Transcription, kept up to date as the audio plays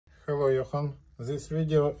Hello Johan, this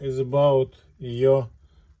video is about your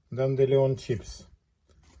Dandelion chips.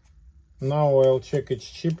 Now I'll check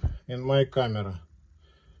each chip in my camera.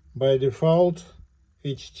 By default,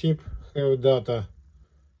 each chip have data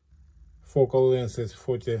focal length is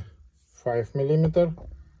 45mm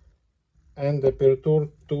and aperture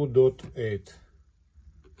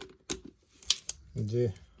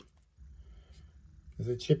 2.8.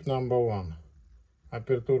 The chip number 1,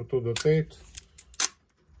 aperture 2.8,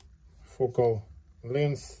 focal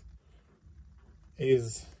length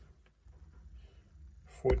is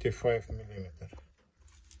 45mm.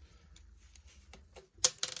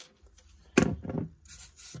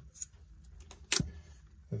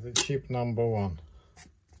 The chip number 1.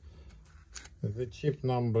 The chip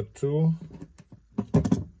number 2.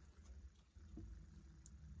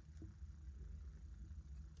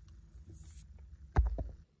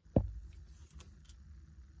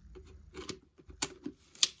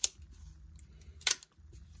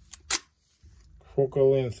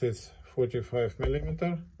 Focal length is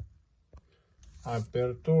 45mm,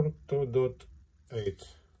 aperture 2.8.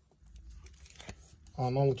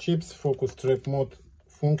 On all chips, focus trap mode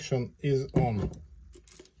function is on.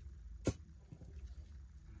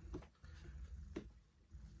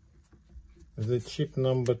 The chip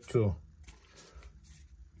number 2.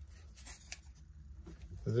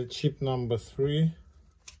 The chip number 3.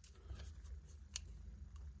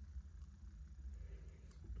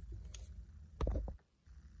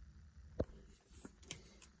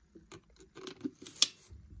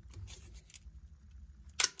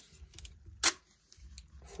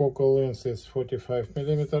 Focal length is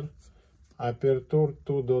 45mm, aperture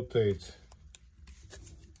 2.8.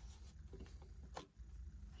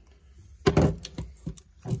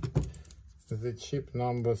 The chip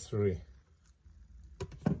number 3.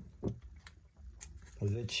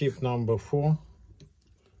 The chip number 4.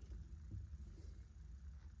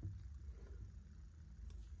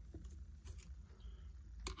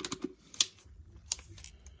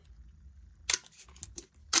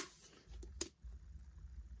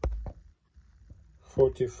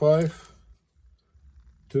 (45)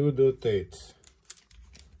 2.8.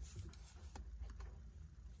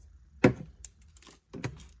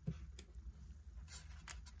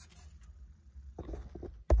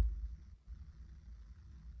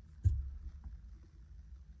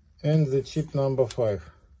 And the chip number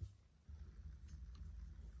 5.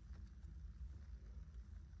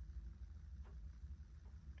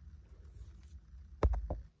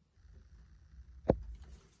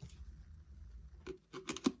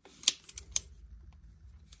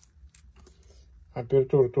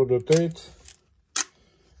 Aperture 2.8,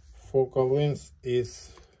 focal length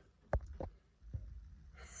is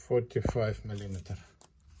 45mm.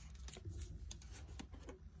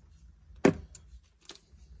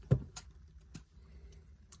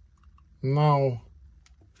 Now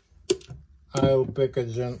I'll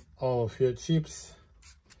package all of your chips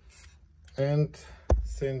and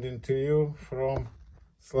send it to you from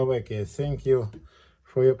Slovakia. Thank you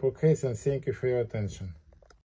for your purchase and thank you for your attention.